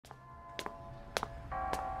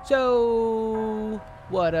So,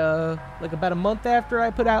 what, like about a month after I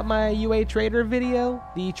put out my UA Traitor video,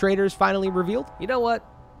 the Traitors finally revealed? You know what?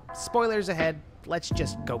 Spoilers ahead. Let's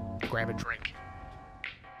just go grab a drink.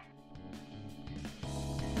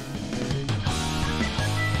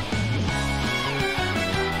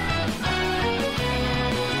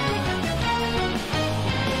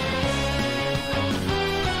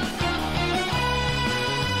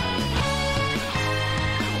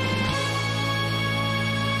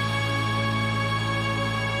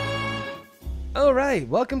 Alright,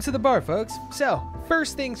 welcome to the bar, folks. So,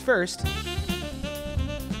 first things first.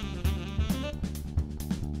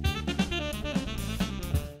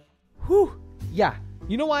 Whew, yeah.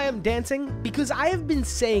 You know why I'm dancing? Because I have been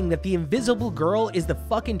saying that the invisible girl is the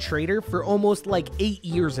fucking traitor for almost like 8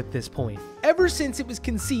 years at this point. Ever since it was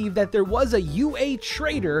conceived that there was a UA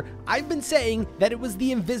traitor, I've been saying that it was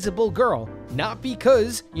the invisible girl. Not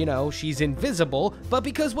because, you know, she's invisible, but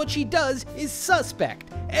because what she does is suspect.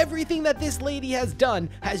 Everything that this lady has done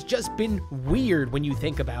has just been weird when you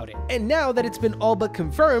think about it. And now that it's been all but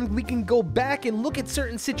confirmed, we can go back and look at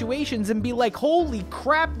certain situations and be like, holy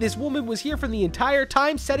crap, this woman was here from the entire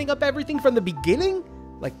time, setting up everything from the beginning?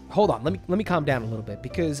 Like, hold on, let me calm down a little bit,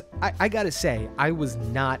 because I gotta say, I was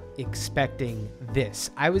not expecting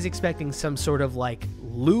this. I was expecting some sort of like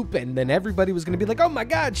loop, and then everybody was gonna be like, oh my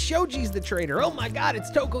god, Shoji's the traitor, oh my god,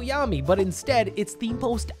 it's Tokoyami, but instead, it's the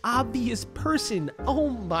most obvious person. Oh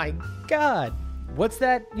my god. What's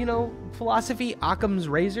that, you know, philosophy, Occam's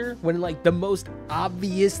razor? When like the most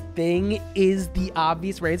obvious thing is the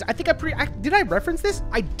obvious razor. I think did I reference this?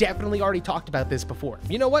 I definitely already talked about this before.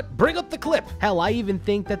 You know what? Bring up the clip. Hell, I even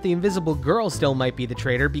think that the invisible girl still might be the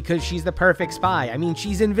traitor because she's the perfect spy. I mean,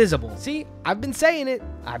 she's invisible. See, I've been saying it.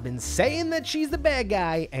 I've been saying that she's the bad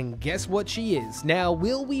guy, and guess what she is? Now,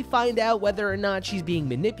 will we find out whether or not she's being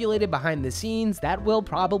manipulated behind the scenes? That will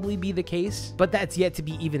probably be the case, but that's yet to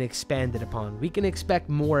be even expanded upon. We can expect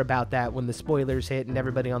more about that when the spoilers hit and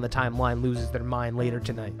everybody on the timeline loses their mind later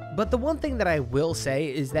tonight. But the one thing that I will say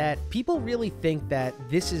is that people really think that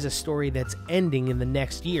this is a story that's ending in the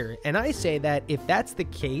next year, and I say that if that's the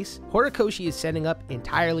case, Horikoshi is setting up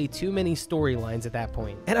entirely too many storylines at that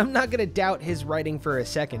point. And I'm not gonna doubt his writing for a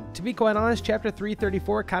second. To be quite honest, chapter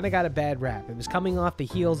 334 kind of got a bad rap. It was coming off the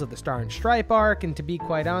heels of the Star and Stripe arc, and to be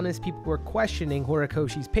quite honest, people were questioning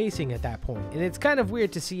Horikoshi's pacing at that point. And it's kind of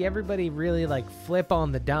weird to see everybody really like flip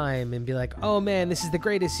on the dime and be like, oh man, this is the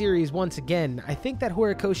greatest series once again. I think that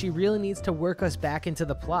Horikoshi really needs to work us back into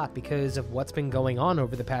the plot because of what's been going on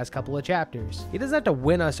over the past couple of chapters. He doesn't have to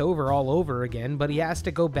win us over all over again, but he has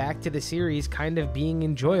to go back to the series kind of being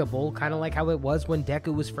enjoyable, kind of like how it was when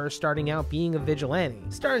Deku was first starting out being a vigilante.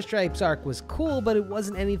 Star and Stripes arc was cool, but it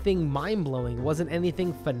wasn't anything mind-blowing, it wasn't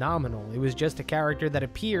anything phenomenal. It was just a character that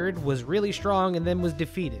appeared, was really strong, and then was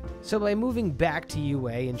defeated. So by moving back to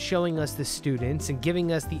UA and showing us the students and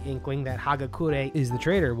giving us the inkling that Hagakure is the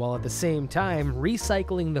traitor, while at the same time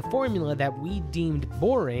recycling the formula that we deemed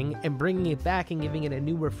boring and bringing it back and giving it a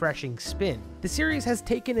new refreshing spin. The series has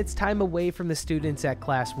taken its time away from the students at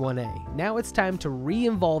Class 1A. Now it's time to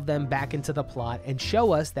re-involve them back into the plot and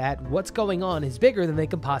show us that what's going on is bigger than they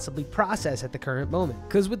can possibly process at the current moment.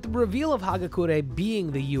 Because with the reveal of Hagakure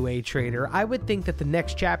being the UA traitor, I would think that the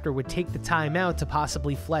next chapter would take the time out to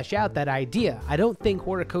possibly flesh out that idea. I don't think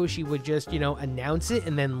Horikoshi would just, you know, announce it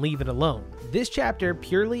and then leave it alone. This chapter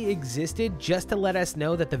purely existed just to let us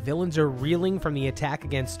know that the villains are reeling from the attack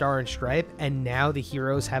against Star and Stripe, and now the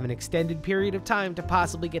heroes have an extended period of time to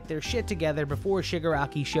possibly get their shit together before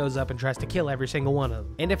Shigaraki shows up and tries to kill every single one of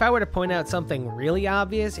them. And if I were to point out something really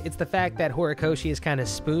obvious, it's the fact that Horikoshi is kind of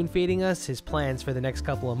spoon-feeding us his plans for the next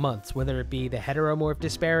couple of months, whether it be the heteromorph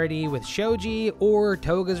disparity with Shoji or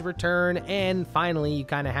Toga's return, and finally you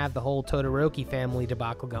kind of have the whole Todoroki family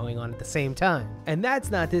debacle going on at the same time. And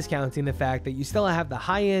that's not discounting the fact that you still have the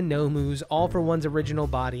high-end Nomus, All for One's original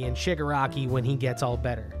body, and Shigaraki when he gets all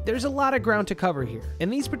better. There's a lot of ground to cover here,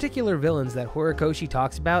 and these particular villains that Horikoshi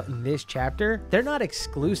talks about in this chapter, they're not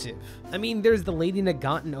exclusive. I mean, there's the Lady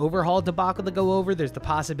Nagant Overhaul debacle to go over, there's the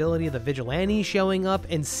possibility of the Vigilantes showing up,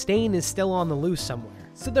 and Stain is still on the loose somewhere.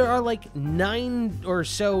 So there are like 9 or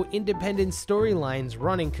so independent storylines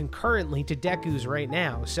running concurrently to Deku's right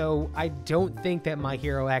now, so I don't think that My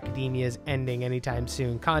Hero Academia is ending anytime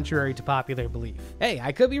soon, contrary to popular belief. Hey,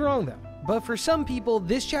 I could be wrong though. But for some people,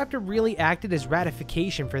 this chapter really acted as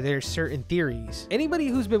ratification for their certain theories. Anybody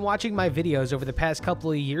who's been watching my videos over the past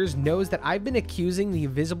couple of years knows that I've been accusing the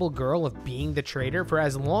Invisible Girl of being the traitor for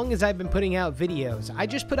as long as I've been putting out videos. I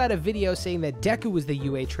just put out a video saying that Deku was the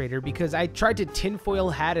UA traitor because I tried to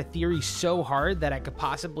tinfoil hat a theory so hard that I could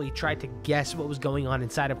possibly try to guess what was going on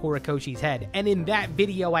inside of Horikoshi's head. And in that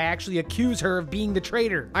video, I actually accuse her of being the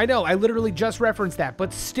traitor. I know, I literally just referenced that,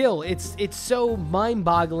 but still, it's so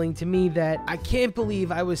mind-boggling to me that I can't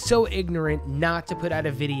believe I was so ignorant not to put out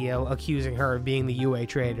a video accusing her of being the UA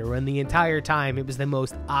traitor when the entire time it was the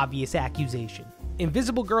most obvious accusation.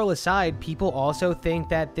 Invisible Girl aside, people also think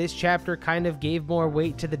that this chapter kind of gave more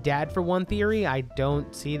weight to the dad for one theory. I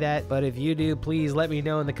don't see that, but if you do, please let me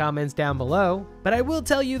know in the comments down below. But I will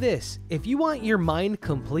tell you this, if you want your mind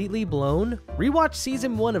completely blown, rewatch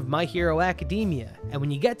season 1 of My Hero Academia, and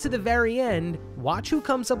when you get to the very end, watch who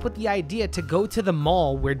comes up with the idea to go to the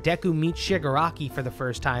mall where Deku meets Shigaraki for the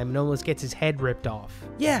first time and almost gets his head ripped off.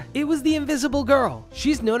 Yeah, it was the Invisible Girl.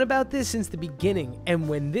 She's known about this since the beginning, and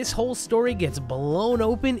when this whole story gets blown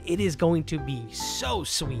open, it is going to be so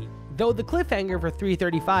sweet. Though the cliffhanger for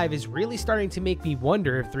 335 is really starting to make me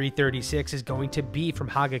wonder if 336 is going to be from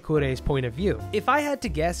Hagakure's point of view. If I had to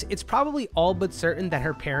guess, it's probably all but certain that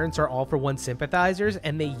her parents are All For One sympathizers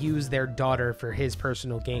and they use their daughter for his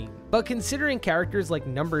personal gain. But considering characters like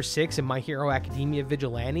number 6 in My Hero Academia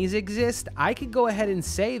Vigilantes exist, I could go ahead and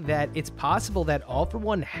say that it's possible that All For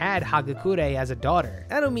One had Hagakure as a daughter.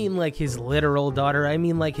 I don't mean like his literal daughter, I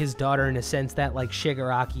mean like his daughter in a sense that like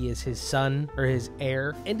Shigaraki is his son or his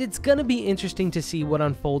heir. And it's gonna be interesting to see what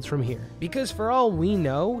unfolds from here, because for all we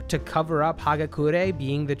know, to cover up Hagakure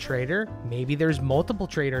being the traitor, maybe there's multiple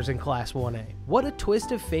traitors in Class 1A. What a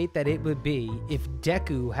twist of fate that it would be if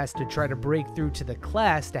Deku has to try to break through to the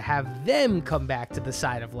class to have them come back to the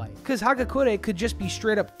side of light, because Hagakure could just be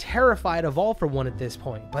straight up terrified of All For One at this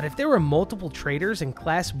point. But if there were multiple traitors and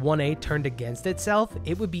Class 1A turned against itself,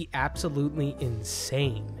 it would be absolutely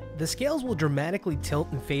insane. The scales will dramatically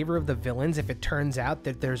tilt in favor of the villains if it turns out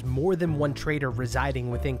that there's more than one traitor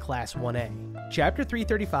residing within Class 1A. Chapter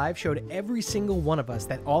 335 showed every single one of us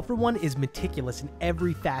that All For One is meticulous in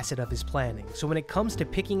every facet of his planning, so when it comes to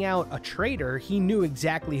picking out a traitor, he knew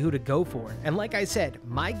exactly who to go for. And like I said,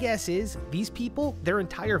 my guess is these people, their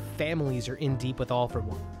entire families are in deep with All For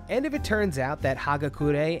One. And if it turns out that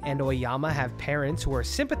Hagakure and Oyama have parents who are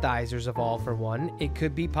sympathizers of All For One, it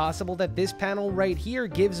could be possible that this panel right here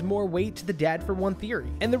gives more weight to the dad for one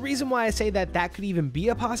theory. And the reason why I say that that could even be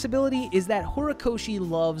a possibility is that Horikoshi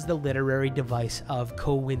loves the literary device of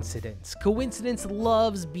coincidence. Coincidence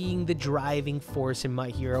loves being the driving force in My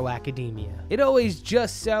Hero Academia. It always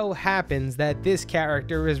just so happens that this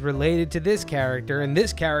character is related to this character and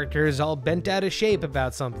this character is all bent out of shape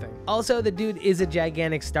about something. Also, the dude is a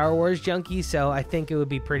gigantic Star Wars junkie, so I think it would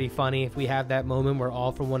be pretty funny if we have that moment where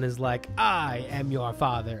All For One is like, I am your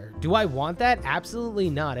father. Do I want that? Absolutely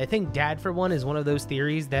not. I think Dad for One is one of those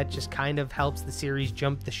theories that just kind of helps the series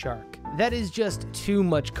jump the shark. That is just too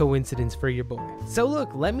much coincidence for your boy. So look,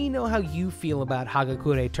 let me know how you feel about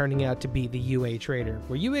Hagakure turning out to be the UA traitor.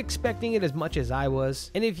 Were you expecting it as much as I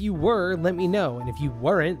was? And if you were, let me know. And if you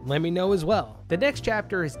weren't, let me know as well. The next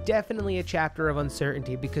chapter is definitely a chapter of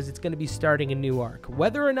uncertainty because it's going to be starting a new arc.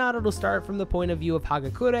 Whether or not it'll start from the point of view of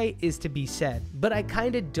Hagakure is to be said, but I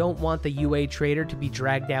kind of don't want the UA traitor to be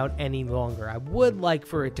dragged out any longer. I would like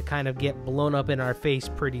for it to kind of get blown up in our face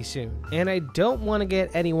pretty soon. And I don't want to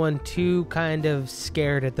get anyone too kind of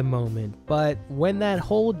scared at the moment, but when that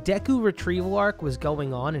whole Deku retrieval arc was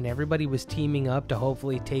going on and everybody was teaming up to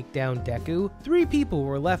hopefully take down Deku, 3 people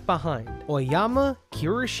were left behind: Oyama,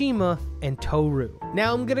 Kirishima, and Toru.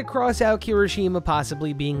 Now I'm gonna cross out Kirishima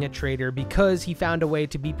possibly being a traitor because he found a way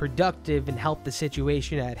to be productive and help the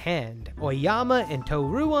situation at hand. Oyama and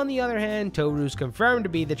Toru, on the other hand, Toru's confirmed to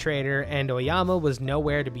be the traitor and Oyama was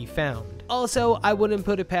nowhere to be found. Also, I wouldn't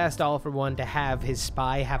put it past All For One to have his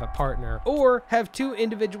spy have a partner, or have 2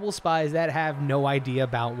 individual spies that have no idea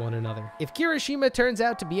about one another. If Kirishima turns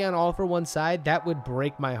out to be on All For One's side, that would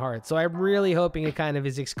break my heart, so I'm really hoping it kind of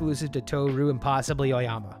is exclusive to Toru and possibly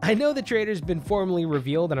Oyama. I know the traitor's been formally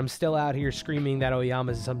revealed and I'm still out here screaming that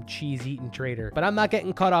Oyama's some cheese-eating traitor, but I'm not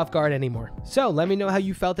getting caught off guard anymore. So let me know how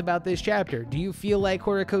you felt about this chapter. Do you feel like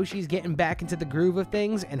Horikoshi's getting back into the groove of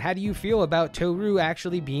things? And how do you feel about Toru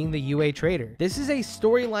actually being the UA traitor? This is a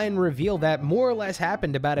storyline reveal that more or less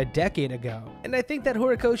happened about a decade ago, and I think that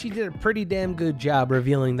Horikoshi did a pretty damn good job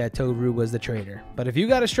revealing that Toru was the traitor. But if you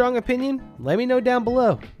got a strong opinion, let me know down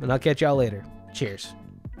below, and I'll catch y'all later. Cheers.